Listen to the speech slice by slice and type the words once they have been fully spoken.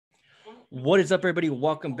What is up, everybody?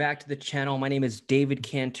 Welcome back to the channel. My name is David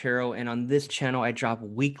Cantero, and on this channel, I drop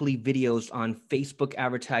weekly videos on Facebook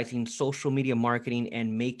advertising, social media marketing,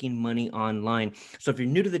 and making money online. So if you're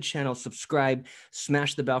new to the channel, subscribe,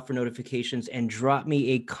 smash the bell for notifications, and drop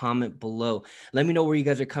me a comment below. Let me know where you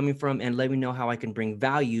guys are coming from, and let me know how I can bring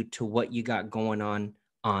value to what you got going on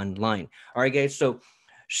online. All right, guys. So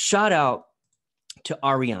shout out to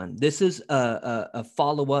Ariane. This is a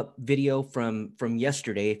follow-up video from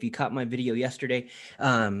yesterday. If you caught my video yesterday,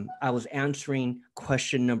 I was answering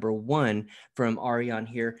question number 1 from Ariane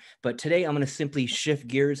here, but today I'm going to simply shift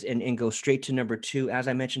gears and go straight to number 2. As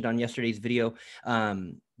I mentioned on yesterday's video,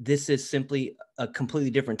 this is simply a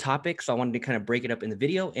completely different topic, so I wanted to kind of break it up in the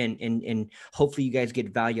video and hopefully you guys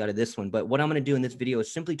get value out of this one. But what I'm going to do in this video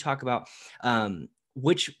is simply talk about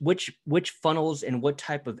which funnels and what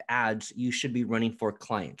type of ads you should be running for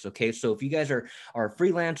clients. Okay, so if you guys are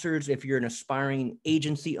freelancers, if you're an aspiring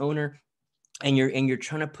agency owner, and you're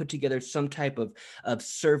trying to put together some type of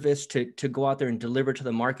service to go out there and deliver to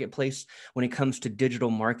the marketplace when it comes to digital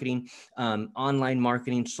marketing, online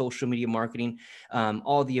marketing, social media marketing,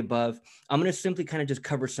 all the above, I'm going to simply kind of just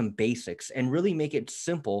cover some basics and really make it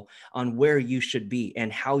simple on where you should be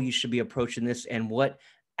and how you should be approaching this and what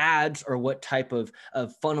ads or what type of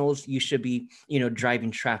funnels you should be, driving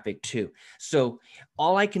traffic to. So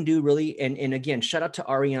all I can do really, and again, shout out to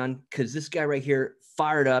Ariane, because this guy right here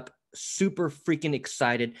fired up, super freaking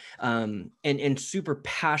excited, and super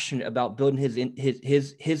passionate about building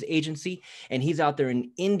his agency. And he's out there in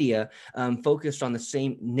India, focused on the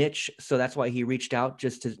same niche. So that's why he reached out,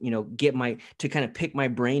 just to, to kind of pick my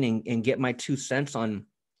brain and get my 2 cents on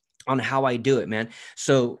how I do it, man.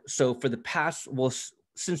 So for the past,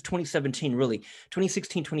 since 2017, really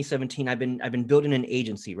 2016, 2017, I've been building an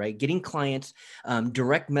agency, right? Getting clients,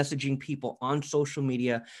 direct messaging people on social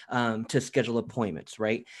media, to schedule appointments,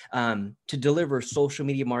 right? To deliver social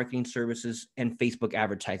media marketing services and Facebook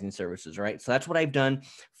advertising services, right? So that's what I've done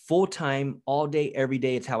full time, all day, every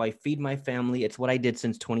day. It's how I feed my family. It's what I did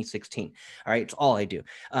since 2016. All right. It's all I do.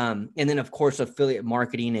 And then of course, affiliate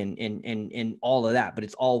marketing and all of that, but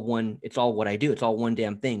it's all what I do. It's all one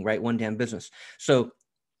damn thing, right? One damn business. So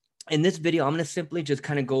in this video, I'm going to simply just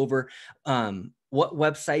kind of go over what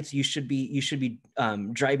websites you should be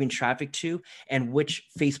driving traffic to and which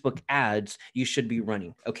Facebook ads you should be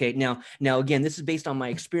running. Okay. Now again, this is based on my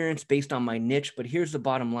experience, based on my niche, but here's the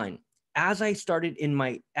bottom line. As I started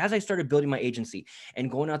building my agency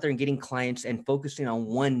and going out there and getting clients and focusing on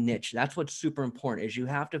one niche, that's what's super important, is you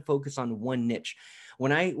have to focus on one niche.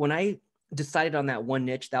 When I decided on that one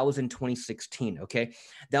niche, that was in 2016. Okay.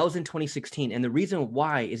 That was in 2016. And the reason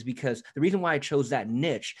why is because the reason why I chose that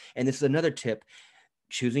niche, and this is another tip,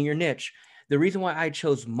 choosing your niche. The reason why I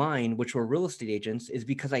chose mine, which were real estate agents, is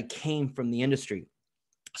because I came from the industry.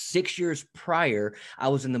 6 years prior, I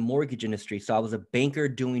was in the mortgage industry. So I was a banker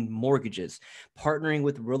doing mortgages, partnering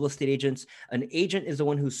with real estate agents. An agent is the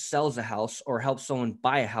one who sells a house or helps someone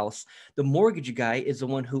buy a house. The mortgage guy is the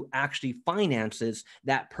one who actually finances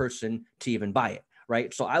that person to even buy it.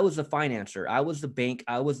 Right. So I was the financer. I was the bank.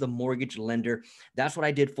 I was the mortgage lender. That's what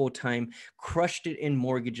I did full time, crushed it in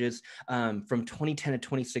mortgages, from 2010 to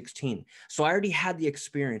 2016. So I already had the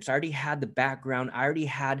experience. I already had the background. I already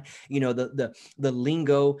had, the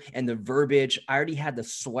lingo and the verbiage. I already had the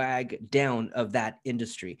swag down of that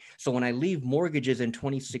industry. So when I leave mortgages in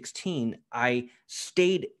 2016, I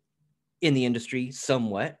stayed in the industry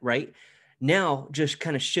somewhat, right? Now just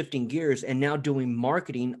kind of shifting gears and now doing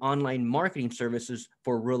marketing, online marketing services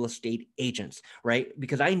for real estate agents, right?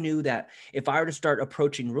 Because I knew that if I were to start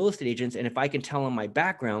approaching real estate agents, and if I can tell them my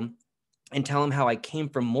background and tell them how I came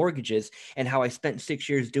from mortgages and how I spent 6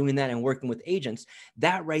 years doing that and working with agents,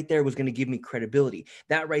 that right there was going to give me credibility.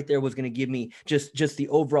 That right there was going to give me just the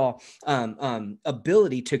overall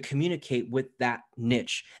ability to communicate with that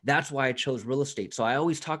niche. That's why I chose real estate. So I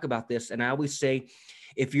always talk about this, and I always say,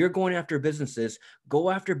 if you're going after businesses, go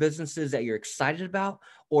after businesses that you're excited about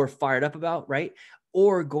or fired up about, right?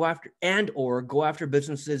 Or go after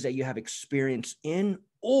businesses that you have experience in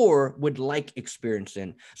or would like experience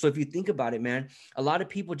in. So if you think about it, man, a lot of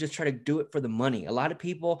people just try to do it for the money. A lot of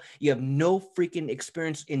people, you have no freaking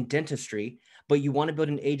experience in dentistry, but you want to build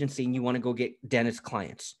an agency and you want to go get dentist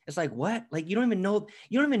clients. It's like, what? Like, you don't even know what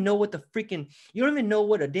you don't even know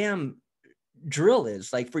what a damn drill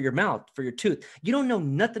is, like, for your mouth, for your tooth. You don't know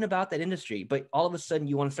nothing about that industry, but all of a sudden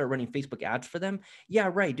you want to start running Facebook ads for them.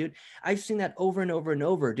 Yeah, right, dude. I've seen that over and over and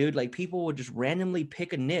over, dude. Like, people will just randomly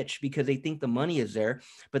pick a niche because they think the money is there,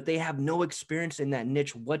 but they have no experience in that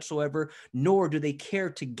niche whatsoever, nor do they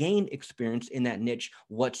care to gain experience in that niche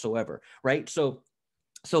whatsoever, right? So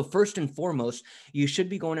So first and foremost, you should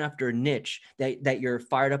be going after a niche that you're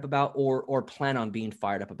fired up about or plan on being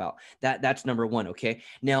fired up about. That's number one. Okay.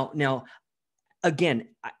 Now again,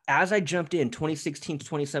 as I jumped in 2016 to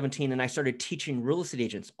 2017 and I started teaching real estate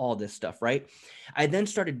agents all this stuff, right? I then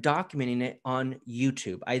started documenting it on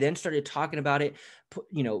YouTube. I then started talking about it,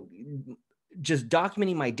 you know, just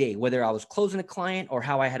documenting my day, whether I was closing a client or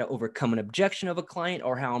how I had to overcome an objection of a client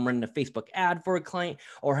or how I'm running a Facebook ad for a client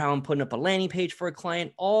or how I'm putting up a landing page for a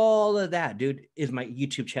client. All of that, dude, is my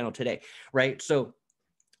YouTube channel today, right? So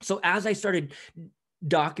as I started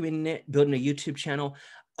documenting it, building a YouTube channel,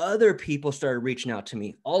 other people started reaching out to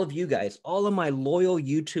me. All of you guys, all of my loyal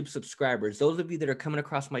YouTube subscribers, those of you that are coming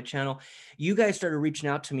across my channel, you guys started reaching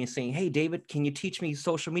out to me and saying, hey, David, can you teach me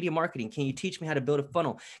social media marketing? Can you teach me how to build a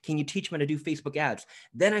funnel? Can you teach me how to do Facebook ads?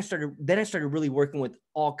 Then I started really working with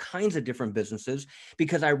all kinds of different businesses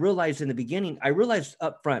because I realized in the beginning, I realized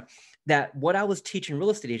up front that what I was teaching real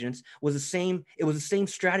estate agents was the same. It was the same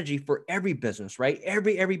strategy for every business, right?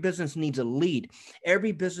 Every business needs a lead.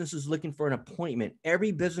 Every business is looking for an appointment.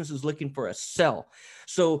 Every business is looking for a sell.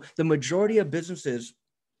 So the majority of businesses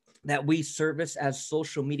that we service as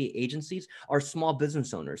social media agencies are small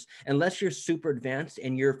business owners. Unless you're super advanced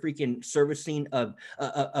and you're freaking servicing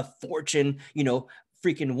a Fortune,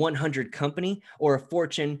 freaking 100 company or a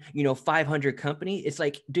Fortune, 500 company, it's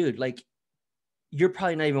like, dude, like, you're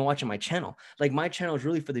probably not even watching my channel. Like, my channel is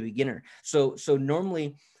really for the beginner. So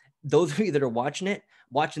normally those of you that are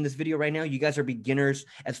watching this video right now, you guys are beginners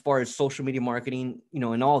as far as social media marketing,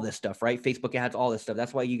 and all this stuff, right? Facebook ads, all this stuff.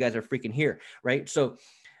 That's why you guys are freaking here, right? So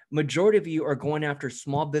majority of you are going after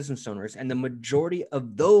small business owners, and the majority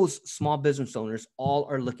of those small business owners all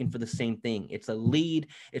are looking for the same thing. It's a lead,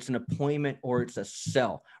 it's an appointment, or it's a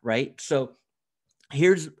sell, right? So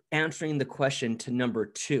here's answering the question to number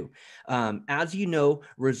two. As you know,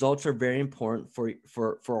 results are very important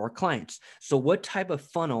for our clients. So what type of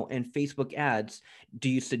funnel and Facebook ads do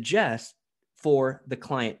you suggest for the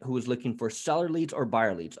client who is looking for seller leads or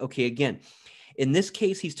buyer leads? Okay, again, in this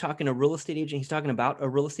case, he's talking a real estate agent. He's talking about a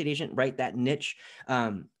real estate agent, right? That niche,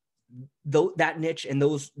 that niche and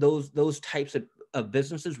those types of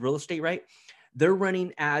businesses, real estate, right? They're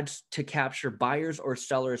running ads to capture buyers or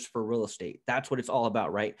sellers for real estate. That's what it's all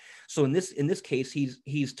about, right? So in this case,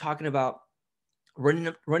 he's talking about running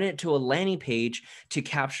it to a landing page to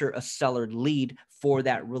capture a seller lead for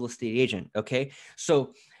that real estate agent. Okay,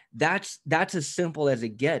 so that's as simple as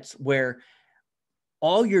it gets, where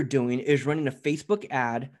all you're doing is running a Facebook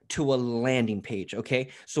ad to a landing page. Okay.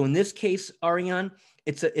 So in this case, Ariane,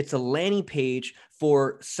 it's a landing page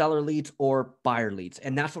for seller leads or buyer leads.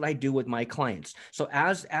 And that's what I do with my clients. So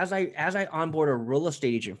as I onboard a real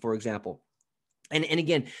estate agent, for example, and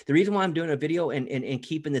again, the reason why I'm doing a video and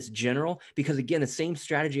keeping this general, because again, the same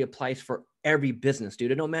strategy applies for every business,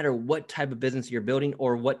 dude. It don't matter what type of business you're building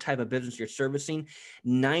or what type of business you're servicing.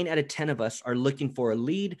 9 out of 10 of us are looking for a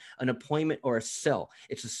lead, an appointment, or a sell.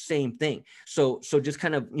 It's the same thing. So just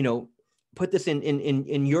kind of, put this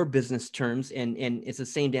in your business terms, and it's the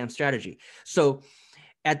same damn strategy. So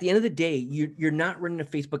at the end of the day, you're not running a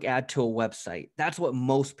Facebook ad to a website. That's what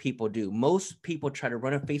most people do. Most people try to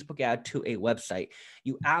run a Facebook ad to a website.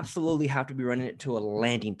 You absolutely have to be running it to a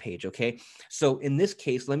landing page, okay? So in this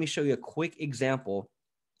case, let me show you a quick example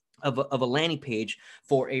of a landing page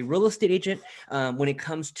for a real estate agent when it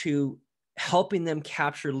comes to helping them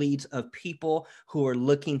capture leads of people who are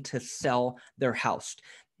looking to sell their house.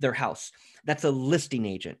 That's a listing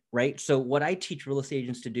agent, right? So what I teach real estate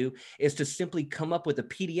agents to do is to simply come up with a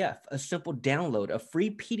PDF, a simple download, a free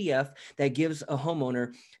PDF that gives a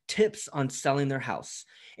homeowner tips on selling their house.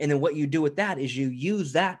 And then what you do with that is you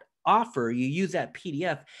use that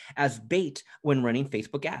PDF as bait when running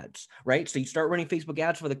Facebook ads, right? So you start running Facebook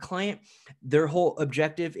ads for the client. Their whole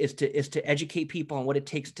objective is to educate people on what it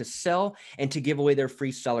takes to sell and to give away their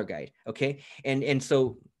free seller guide. Okay. And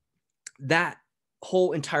so that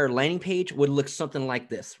whole entire landing page would look something like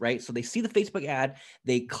this, right? So they see the Facebook ad,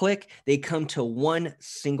 they click, they come to one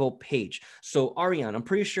single page. So Ariane, I'm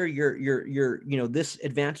pretty sure you're this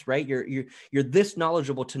advanced, right? You're this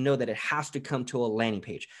knowledgeable to know that it has to come to a landing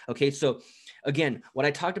page. Okay, so again, what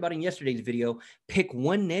I talked about in yesterday's video, pick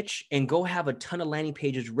one niche and go have a ton of landing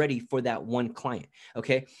pages ready for that one client.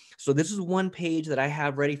 Okay, so this is one page that I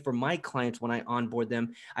have ready for my clients when I onboard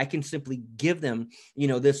them. I can simply give them,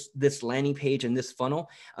 this landing page and this funnel,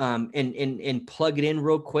 and plug it in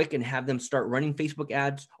real quick and have them start running Facebook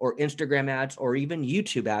ads or Instagram ads or even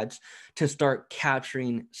YouTube ads to start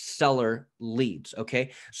capturing seller leads.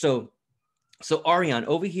 Okay, so Ariane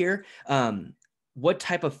over here, what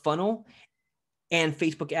type of funnel and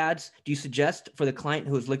Facebook ads do you suggest for the client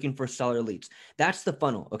who is looking for seller leads? That's the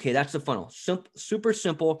funnel. Okay. That's the funnel. Super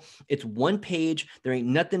simple. It's one page. There ain't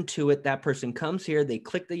nothing to it. That person comes here, they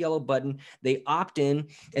click the yellow button, they opt in,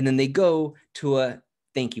 and then they go to a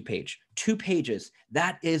thank you page. 2 pages.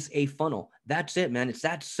 That is a funnel. That's it, man. It's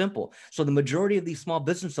that simple. So the majority of these small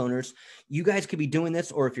business owners, you guys could be doing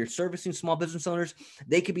this, or if you're servicing small business owners,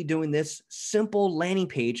 they could be doing this simple landing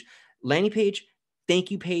page,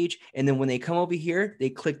 thank you page. And then when they come over here, they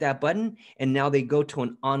click that button, and now they go to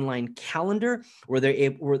an online calendar where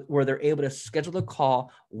they're able to schedule a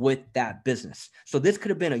call with that business. So this could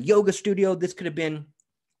have been a yoga studio. This could have been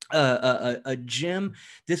a gym.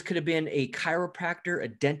 This could have been a chiropractor, a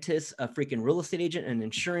dentist, a freaking real estate agent, an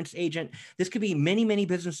insurance agent. This could be many, many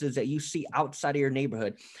businesses that you see outside of your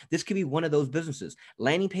neighborhood. This could be one of those businesses.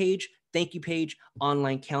 Landing page, thank you page,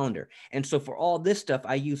 online calendar. And so for all this stuff,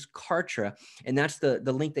 I use Kartra, and that's the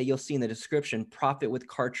link that you'll see in the description,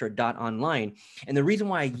 profitwithkartra.online. And the reason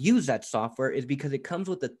why I use that software is because it comes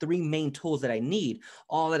with the 3 main tools that I need,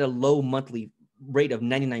 all at a low monthly rate of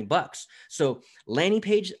 99 bucks. So landing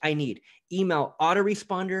page, I need. Email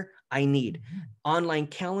autoresponder, I need. Online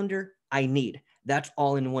calendar, I need. That's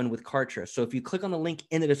all in one with Kartra. So if you click on the link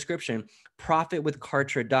in the description,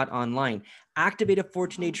 profitwithkartra.online, activate a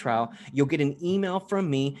 14-day trial, you'll get an email from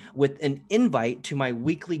me with an invite to my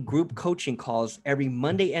weekly group coaching calls every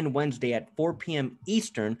Monday and Wednesday at 4 p.m.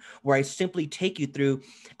 Eastern, where I simply take you through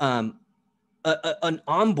an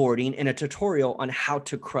onboarding and a tutorial on how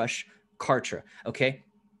to crush Kartra. Okay.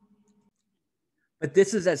 But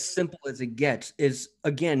this is as simple as it gets. Is,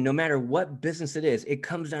 again, no matter what business it is, it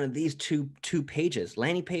comes down to these two pages: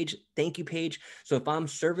 landing page, thank you page. So if I'm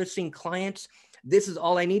servicing clients, this is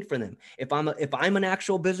all I need for them. If I'm an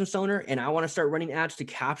actual business owner and I want to start running ads to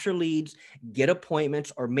capture leads, get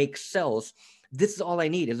appointments, or make sales, this is all I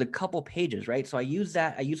need, is a couple pages, right? So I use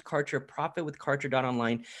that. I use Kartra,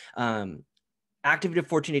 profitwithkartra.online. Activate a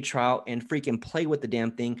 14-day trial and freaking play with the damn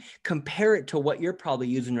thing. Compare it to what you're probably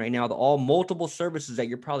using right now, all multiple services that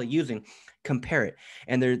you're probably using. Compare it,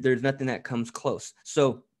 and there's nothing that comes close.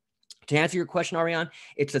 So to answer your question, Ariane,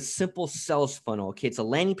 it's a simple sales funnel. Okay, it's a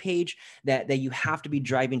landing page that you have to be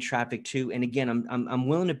driving traffic to. And again, I'm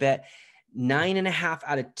willing to bet 9.5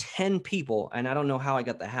 out of 10 people, and I don't know how I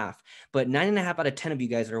got the half, but 9.5 out of 10 of you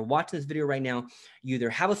guys that are watching this video right now, you either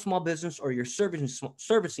have a small business or you're servicing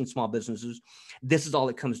small businesses. This is all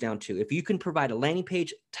it comes down to. If you can provide a landing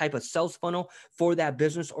page type of sales funnel for that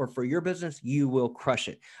business or for your business, you will crush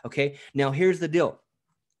it. Okay, now here's the deal.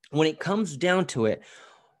 When it comes down to it,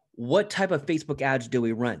 what type of Facebook ads do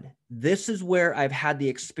we run? This is where I've had the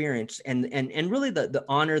experience and really the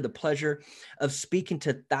honor, the pleasure of speaking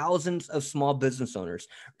to thousands of small business owners,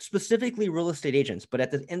 specifically real estate agents. But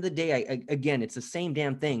at the end of the day, again, it's the same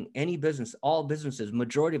damn thing. Any business, all businesses,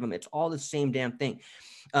 majority of them, it's all the same damn thing.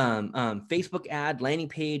 Facebook ad, landing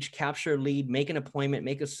page, capture a lead, make an appointment,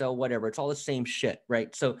 make a sell, whatever. It's all the same shit,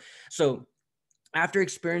 right? So after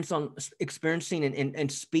experiencing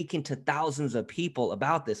and speaking to thousands of people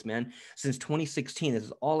about this, man, since 2016, this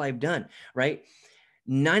is all I've done, right?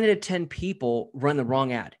 9 out of 10 people run the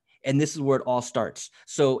wrong ad. And this is where it all starts.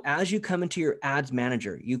 So as you come into your ads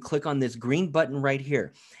manager, you click on this green button right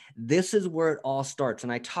here. This is where it all starts.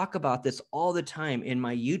 And I talk about this all the time in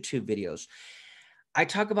my YouTube videos. I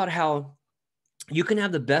talk about how you can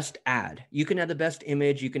have the best ad, you can have the best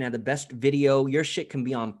image, you can have the best video, your shit can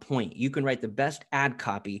be on point. You can write the best ad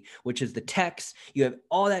copy, which is the text. You have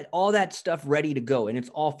all that stuff ready to go, and it's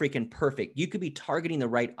all freaking perfect. You could be targeting the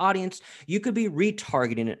right audience. You could be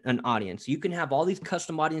retargeting an audience. You can have all these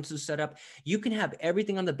custom audiences set up. You can have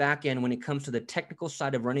everything on the back end when it comes to the technical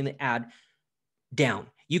side of running the ad down.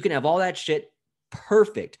 You can have all that shit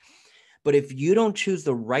perfect. But if you don't choose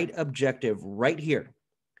the right objective right here,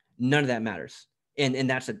 none of that matters. And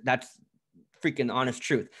that's freaking honest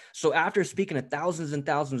truth. So after speaking to thousands and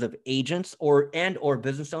thousands of agents or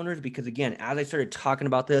business owners, because again, as I started talking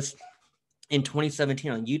about this in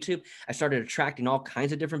 2017 on YouTube, I started attracting all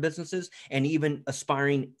kinds of different businesses and even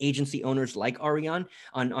aspiring agency owners like Ariane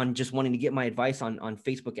on just wanting to get my advice on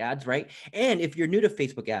Facebook ads, right? And if you're new to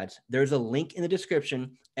Facebook ads, there's a link in the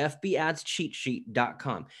description,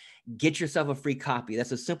 fbadscheatsheet.com. Get yourself a free copy.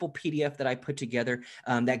 That's a simple PDF that I put together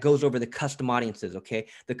that goes over the custom audiences, okay?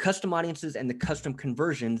 The custom audiences and the custom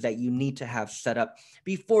conversions that you need to have set up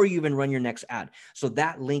before you even run your next ad. So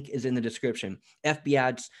that link is in the description,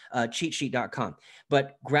 fbadscheatsheet.com.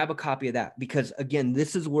 But grab a copy of that because, again,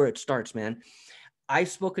 this is where it starts, man. I've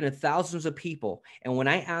spoken to thousands of people, and when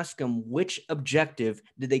I ask them which objective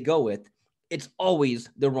did they go with, it's always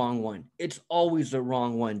the wrong one. It's always the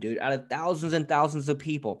wrong one, dude. Out of thousands and thousands of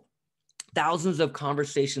people, Thousands of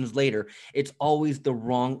conversations later, it's always the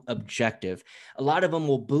wrong objective. A lot of them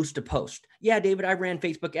will boost a post. Yeah, David, I ran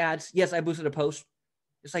Facebook ads. Yes, I boosted a post.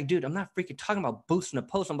 It's like, dude, I'm not freaking talking about boosting a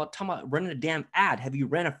post. I'm talking about running a damn ad. Have you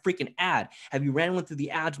ran a freaking ad? Have you ran one through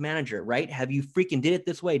the ads manager, right? Have you freaking did it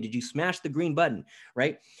this way? Did you smash the green button,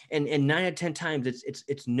 right? And 9 out of 10 times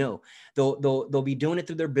it's no. They'll be doing it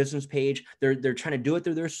through their business page. They're trying to do it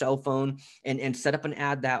through their cell phone and set up an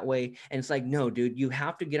ad that way. And it's like, no, dude, you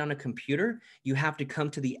have to get on a computer. You have to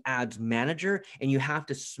come to the ads manager and you have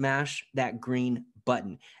to smash that green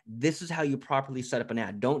button. This is how you properly set up an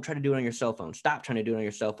ad. Don't try to do it on your cell phone. Stop trying to do it on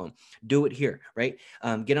your cell phone. Do it here, right?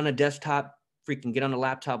 Get on a desktop, freaking get on a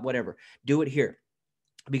laptop, whatever. Do it here.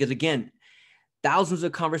 Because again, thousands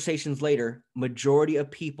of conversations later, majority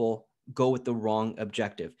of people go with the wrong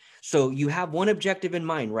objective. So you have one objective in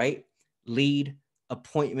mind, right? Lead,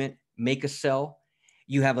 appointment, make a sell.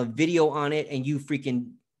 You have a video on it and you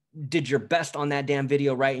freaking did your best on that damn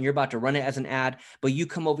video, right? And you're about to run it as an ad, but you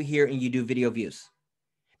come over here and you do video views.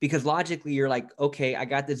 Because logically, you're like, okay, I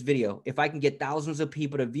got this video. If I can get thousands of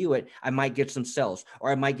people to view it, I might get some sales,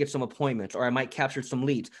 or I might get some appointments, or I might capture some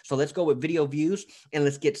leads. So let's go with video views and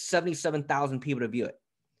let's get 77,000 people to view it.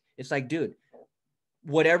 It's like, dude,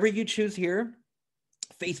 whatever you choose here,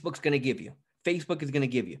 Facebook's going to give you. Facebook is going to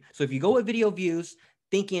give you. So if you go with video views,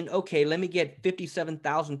 thinking, okay, let me get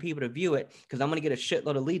 57,000 people to view it because I'm going to get a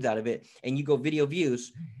shitload of leads out of it, and you go video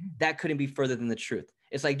views, that couldn't be further than the truth.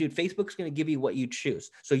 It's like, dude, Facebook's going to give you what you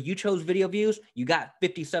choose. So you chose video views, you got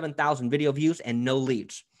 57,000 video views and no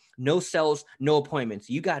leads, no sales, no appointments.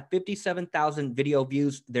 You got 57,000 video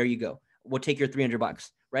views. There you go. We'll take your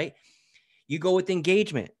 $300, right? You go with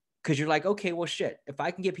engagement because you're like, okay, well, shit, if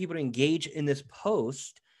I can get people to engage in this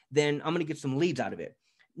post, then I'm going to get some leads out of it.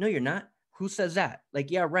 No, you're not. Who says that?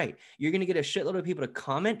 Like, yeah, right. You're going to get a shitload of people to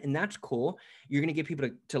comment, and that's cool. You're going to get people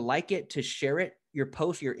to like it, to share it, your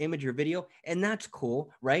post, your image, your video, and that's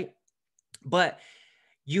cool, right? But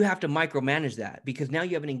you have to micromanage that because now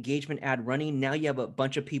you have an engagement ad running. Now you have a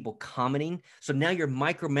bunch of people commenting. So now you're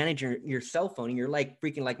micromanaging your cell phone and you're like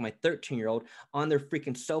freaking like my 13-year-old on their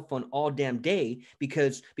freaking cell phone all damn day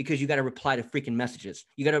because you got to reply to freaking messages.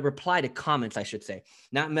 You got to reply to comments, I should say,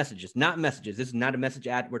 not messages, not messages. This is not a message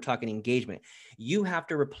ad. We're talking engagement. You have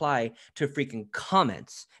to reply to freaking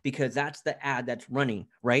comments because that's the ad that's running,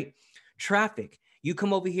 right? Traffic. You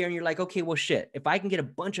come over here and you're like, okay, well, shit, if I can get a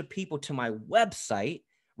bunch of people to my website,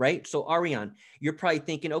 right? So Ariane, you're probably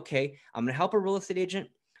thinking, okay, I'm going to help a real estate agent.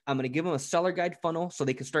 I'm going to give them a seller guide funnel so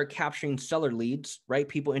they can start capturing seller leads, right?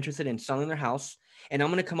 People interested in selling their house. And I'm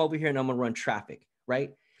going to come over here and I'm going to run traffic,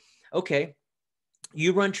 right? Okay.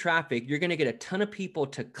 You run traffic. You're going to get a ton of people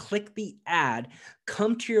to click the ad,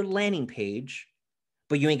 come to your landing page,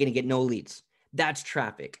 but you ain't going to get no leads. That's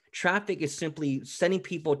traffic. Traffic is simply sending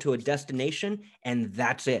people to a destination and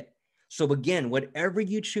that's it. So again, whatever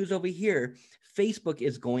you choose over here, Facebook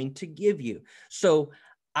is going to give you. So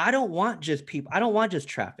I don't want just people. I don't want just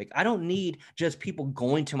traffic. I don't need just people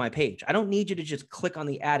going to my page. I don't need you to just click on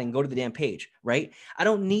the ad and go to the damn page, right? I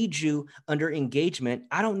don't need you under engagement.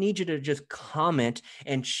 I don't need you to just comment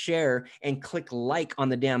and share and click like on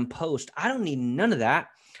the damn post. I don't need none of that.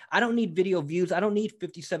 I don't need video views. I don't need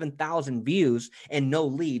 57,000 views and no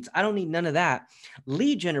leads. I don't need none of that.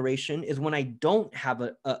 Lead generation is when I don't have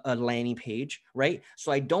a landing page, right?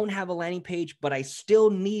 So I don't have a landing page, but I still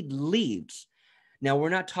need leads. Now, we're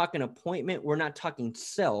not talking appointment. We're not talking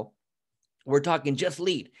sell. We're talking just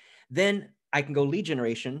lead. Then I can go lead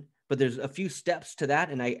generation, but there's a few steps to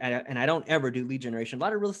that. And I don't ever do lead generation. A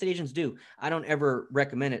lot of real estate agents do. I don't ever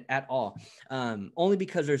recommend it at all. Only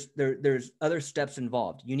because there's other steps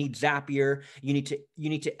involved. You need Zapier. You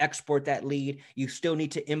need to export that lead. You still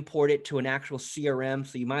need to import it to an actual CRM.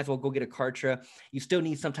 So you might as well go get a Kartra. You still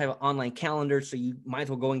need some type of online calendar. So you might as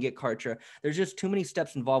well go and get Kartra. There's just too many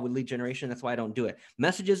steps involved with lead generation. That's why I don't do it.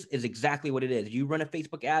 Messages is exactly what it is. You run a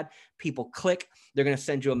Facebook ad, people click, they're going to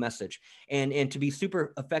send you a message. And to be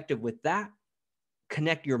super effective with that,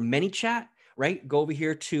 connect your ManyChat, right? Go over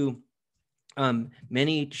here to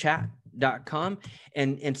ManyChat.com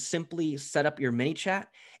and simply set up your ManyChat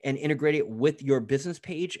and integrate it with your business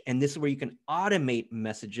page. And this is where you can automate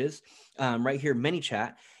messages right here,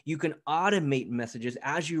 ManyChat. You can automate messages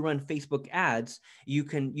as you run Facebook ads. You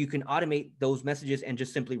can automate those messages and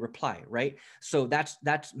just simply reply, right? So that's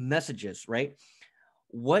messages, right?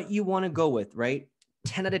 What you want to go with, right?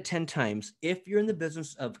 10 out of 10 times, if you're in the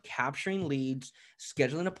business of capturing leads,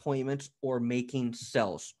 scheduling appointments, or making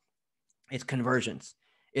sales, it's conversions.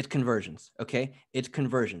 It's conversions. Okay. It's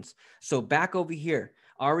conversions. So back over here,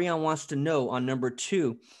 Ariane wants to know on number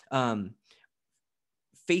 2,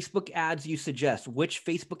 Facebook ads you suggest? Which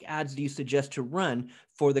Facebook ads do you suggest to run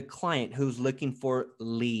for the client who's looking for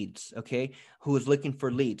leads? Okay. Who is looking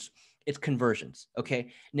for leads? It's conversions.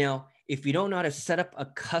 Okay. Now, if you don't know how to set up a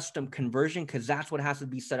custom conversion, because that's what has to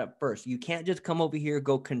be set up first, you can't just come over here,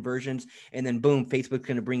 go conversions, and then boom, Facebook's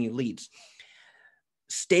going to bring you leads.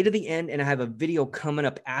 Stay to the end, and I have a video coming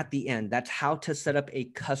up at the end. That's how to set up a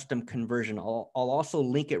custom conversion. I'll also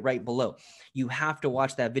link it right below. You have to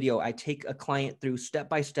watch that video. I take a client through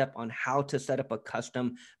step-by-step on how to set up a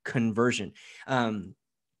custom conversion.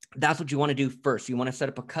 That's what you want to do first. You want to set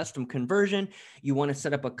up a custom conversion. You want to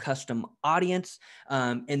set up a custom audience.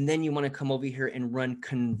 And then you want to come over here and run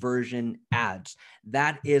conversion ads.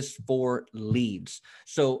 That is for leads.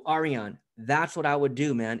 So Ariane, that's what I would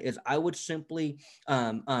do, man, is I would simply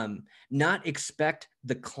not expect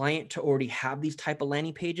the client to already have these type of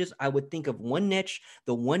landing pages. I would think of one niche,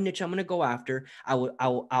 the one niche I'm going to go after.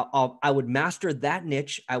 I would master that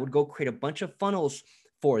niche. I would go create a bunch of funnels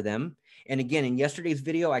for them. And again, in yesterday's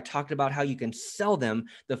video, I talked about how you can sell them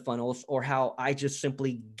the funnels, or how I just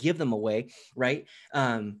simply give them away, right?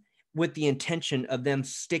 With the intention of them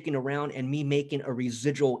sticking around and me making a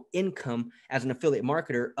residual income as an affiliate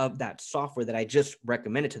marketer of that software that I just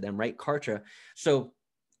recommended to them, right? Kartra. So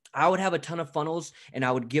I would have a ton of funnels and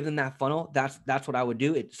I would give them that funnel. That's what I would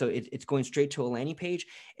do. So it's going straight to a landing page.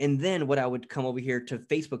 And then what I would come over here to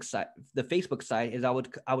Facebook side, the Facebook side, is I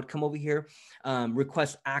would come over here,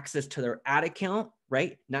 request access to their ad account,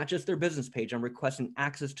 right? Not just their business page. I'm requesting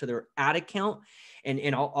access to their ad account.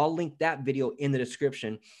 And I'll link that video in the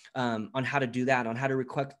description on how to do that, on how to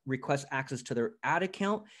request access to their ad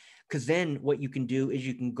account. Because then what you can do is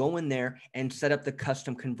you can go in there and set up the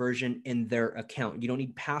custom conversion in their account. You don't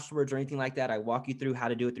need passwords or anything like that. I walk you through how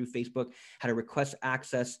to do it through Facebook, how to request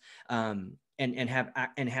access, and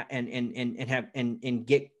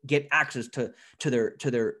get access to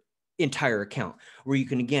their entire account, where you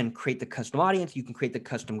can again create the custom audience, you can create the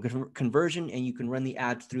custom conversion, and you can run the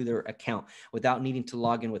ads through their account without needing to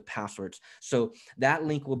log in with passwords. So that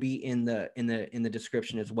link will be in the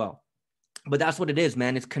description as well. But that's what it is,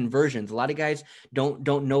 man. It's conversions. A lot of guys don't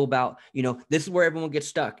know about, this is where everyone gets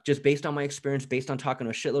stuck. Just based on my experience, based on talking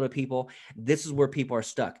to a shitload of people, this is where people are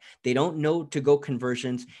stuck. They don't know to go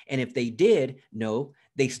conversions. And if they did know,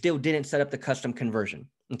 they still didn't set up the custom conversion.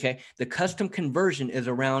 Okay. The custom conversion is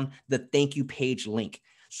around the thank you page link.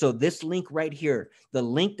 So this link right here, the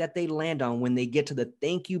link that they land on when they get to the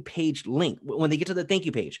thank you page link, when they get to the thank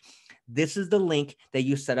you page, this is the link that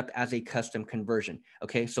you set up as a custom conversion.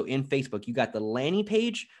 Okay. So in Facebook, you got the landing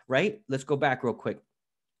page, right? Let's go back real quick.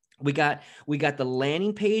 We got the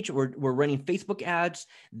landing page. We're running Facebook ads.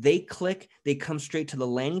 They click, they come straight to the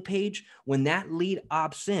landing page. When that lead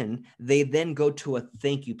opts in, they then go to a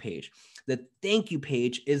thank you page. The thank you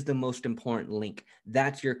page is the most important link.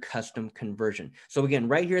 That's your custom conversion. So again,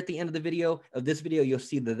 right here at the end of this video, you'll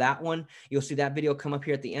see that one. You'll see that video come up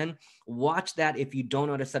here at the end. Watch that if you don't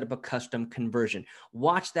know how to set up a custom conversion.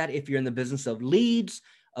 Watch that if you're in the business of leads,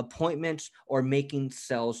 appointments, or making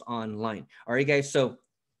sales online. All right, guys. So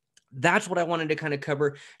that's what I wanted to kind of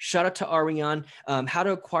cover. Shout out to Ariane, how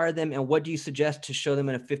to acquire them and what do you suggest to show them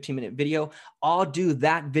in a 15-minute video. I'll do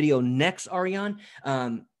that video next, Ariane.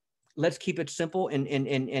 Let's keep it simple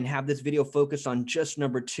and have this video focus on just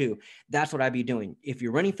number 2. That's what I'd be doing. If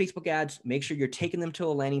you're running Facebook ads, make sure you're taking them to a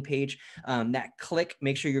landing page. That click,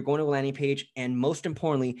 make sure you're going to a landing page. And most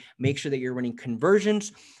importantly, make sure that you're running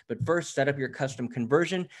conversions. But first, set up your custom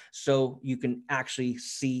conversion so you can actually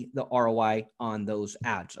see the ROI on those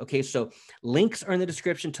ads. Okay, so links are in the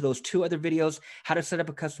description to those 2 other videos, how to set up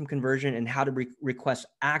a custom conversion and how to request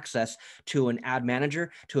access to an ad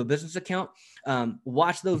manager, to a business account.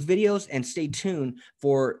 Watch those videos and stay tuned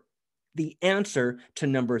for the answer to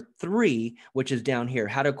number 3, which is down here,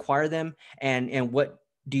 how to acquire them and what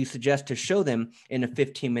do you suggest to show them in a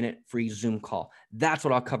 15-minute free Zoom call. That's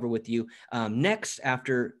what I'll cover with you next,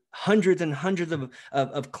 after hundreds and hundreds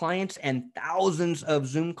of clients and thousands of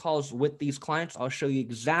Zoom calls with these clients. I'll show you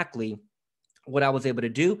exactly what I was able to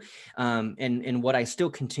do and what I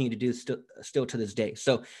still continue to do still to this day.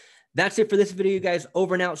 So that's it for this video, you guys.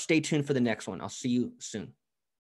 Over and out. Stay tuned for the next one. I'll see you soon.